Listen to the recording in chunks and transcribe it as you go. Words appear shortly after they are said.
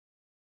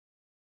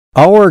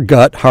Our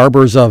gut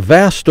harbors a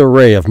vast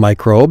array of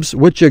microbes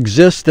which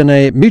exist in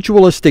a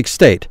mutualistic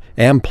state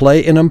and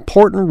play an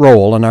important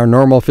role in our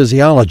normal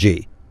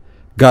physiology.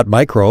 Gut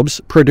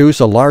microbes produce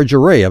a large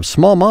array of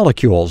small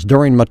molecules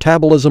during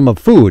metabolism of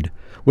food,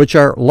 which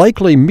are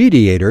likely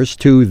mediators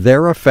to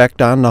their effect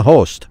on the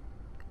host.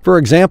 For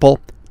example,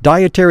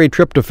 dietary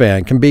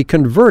tryptophan can be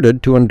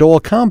converted to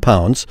indole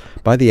compounds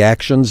by the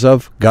actions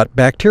of gut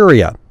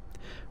bacteria.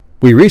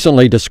 We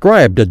recently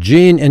described a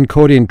gene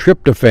encoding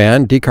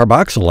tryptophan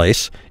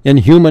decarboxylase in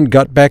human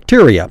gut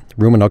bacteria,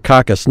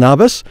 Ruminococcus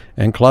navis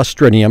and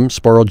Clostridium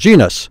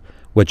sporogenus,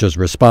 which is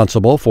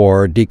responsible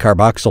for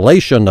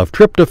decarboxylation of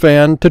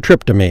tryptophan to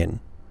tryptamine.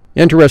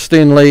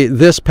 Interestingly,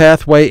 this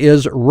pathway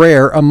is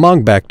rare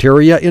among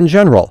bacteria in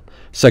general,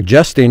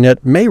 suggesting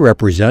it may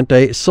represent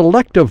a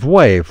selective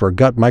way for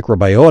gut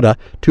microbiota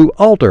to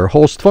alter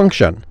host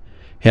function.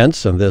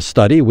 Hence, in this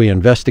study, we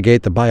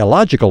investigate the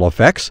biological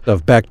effects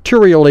of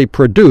bacterially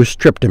produced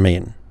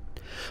tryptamine.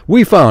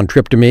 We found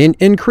tryptamine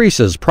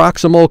increases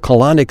proximal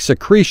colonic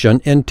secretion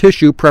in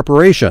tissue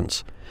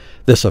preparations.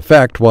 This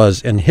effect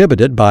was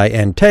inhibited by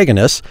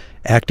antagonists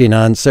acting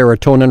on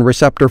serotonin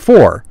receptor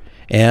 4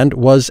 and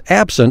was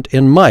absent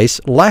in mice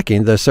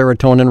lacking the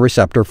serotonin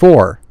receptor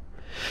 4.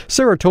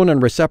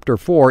 Serotonin receptor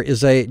 4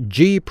 is a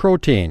G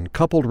protein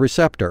coupled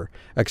receptor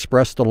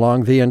expressed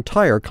along the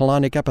entire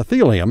colonic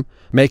epithelium,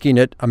 making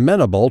it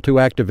amenable to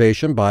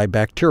activation by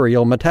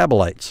bacterial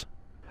metabolites.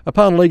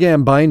 Upon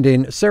ligand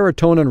binding,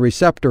 serotonin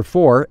receptor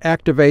 4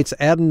 activates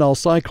adenyl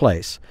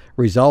cyclase,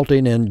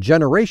 resulting in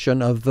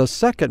generation of the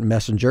second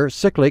messenger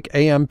cyclic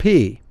AMP.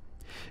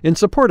 In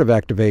support of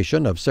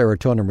activation of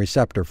serotonin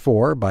receptor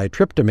 4 by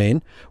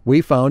tryptamine, we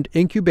found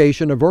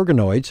incubation of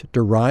organoids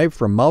derived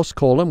from mouse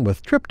colon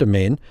with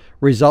tryptamine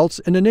results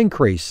in an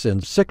increase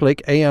in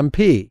cyclic AMP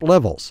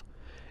levels,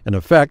 an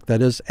effect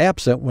that is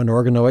absent when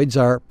organoids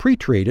are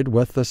pretreated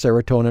with the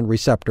serotonin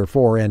receptor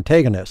 4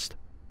 antagonist.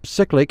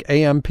 Cyclic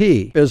AMP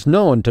is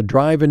known to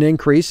drive an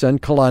increase in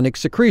colonic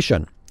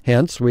secretion.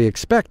 Hence, we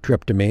expect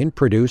tryptamine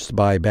produced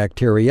by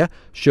bacteria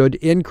should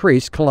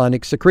increase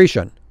colonic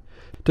secretion.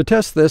 To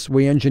test this,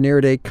 we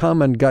engineered a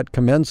common gut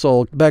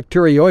commensal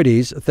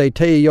Bacteroides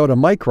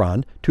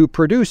thetaiotomicron to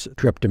produce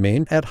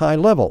tryptamine at high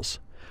levels.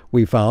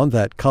 We found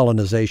that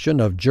colonization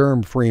of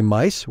germ-free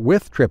mice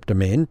with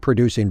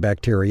tryptamine-producing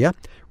bacteria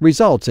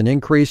results in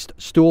increased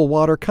stool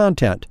water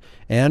content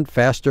and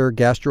faster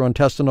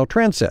gastrointestinal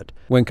transit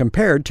when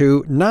compared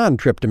to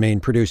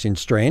non-tryptamine-producing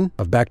strain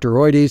of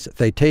Bacteroides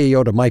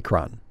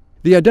thetaiotomicron.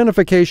 The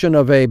identification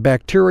of a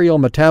bacterial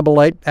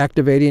metabolite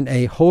activating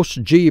a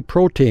host G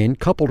protein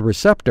coupled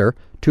receptor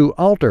to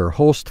alter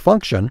host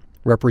function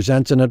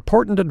represents an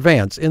important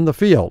advance in the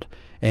field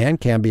and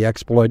can be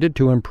exploited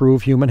to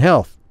improve human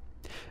health.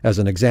 As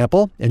an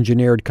example,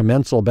 engineered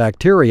commensal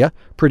bacteria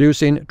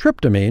producing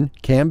tryptamine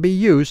can be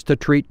used to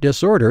treat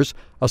disorders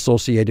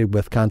associated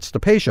with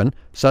constipation,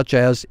 such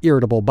as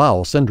irritable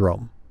bowel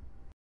syndrome.